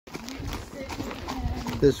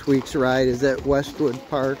This week's ride is at Westwood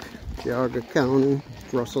Park, Geauga County,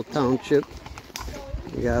 Russell Township.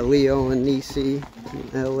 We got Leo and Nisi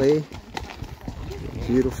in LA.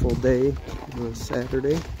 Beautiful day on a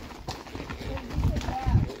Saturday.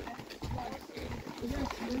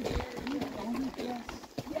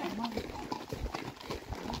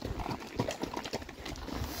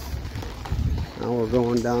 Now we're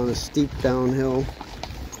going down a steep downhill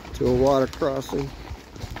to a water crossing.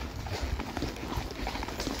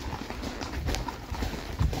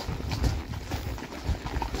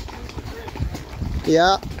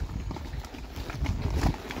 Yeah.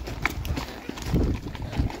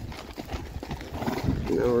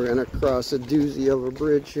 Now we're gonna cross a doozy of a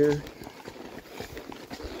bridge here.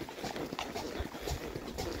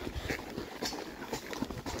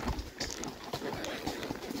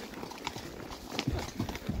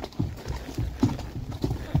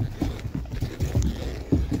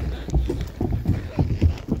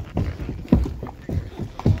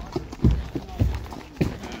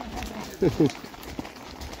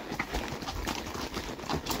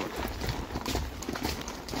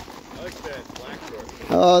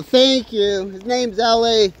 Oh, thank you. His name's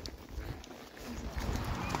LA.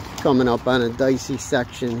 Coming up on a dicey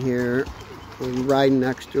section here. We're riding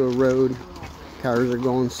next to a road. Cars are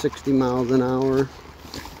going 60 miles an hour.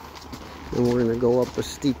 And we're going to go up a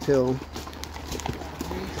steep hill.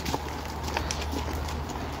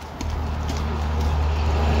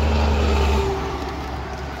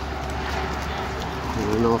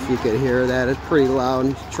 I don't know if you can hear that. It's pretty loud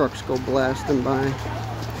and trucks go blasting by.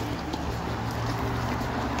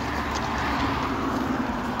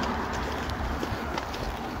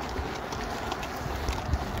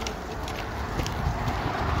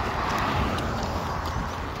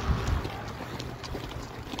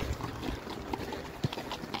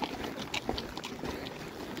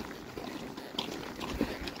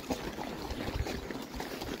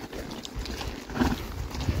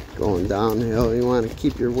 Going downhill, you want to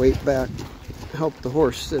keep your weight back, help the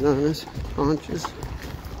horse sit on his haunches.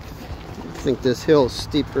 I think this hill is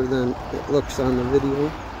steeper than it looks on the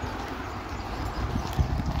video.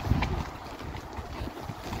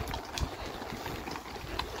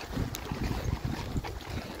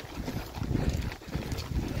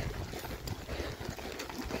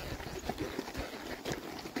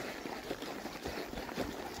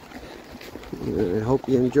 I hope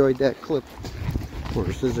you enjoyed that clip.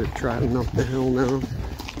 Horses are trotting up the hill now.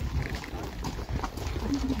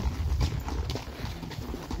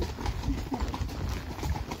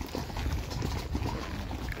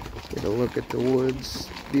 Get a look at the woods.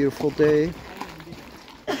 Beautiful day.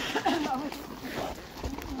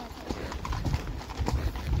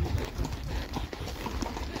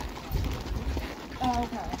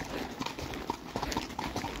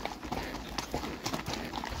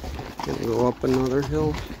 Gonna go up another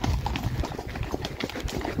hill.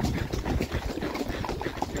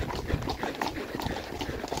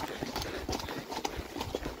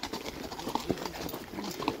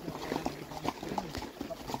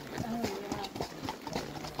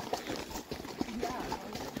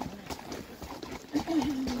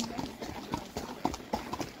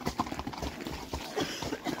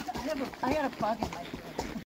 I got a bug in my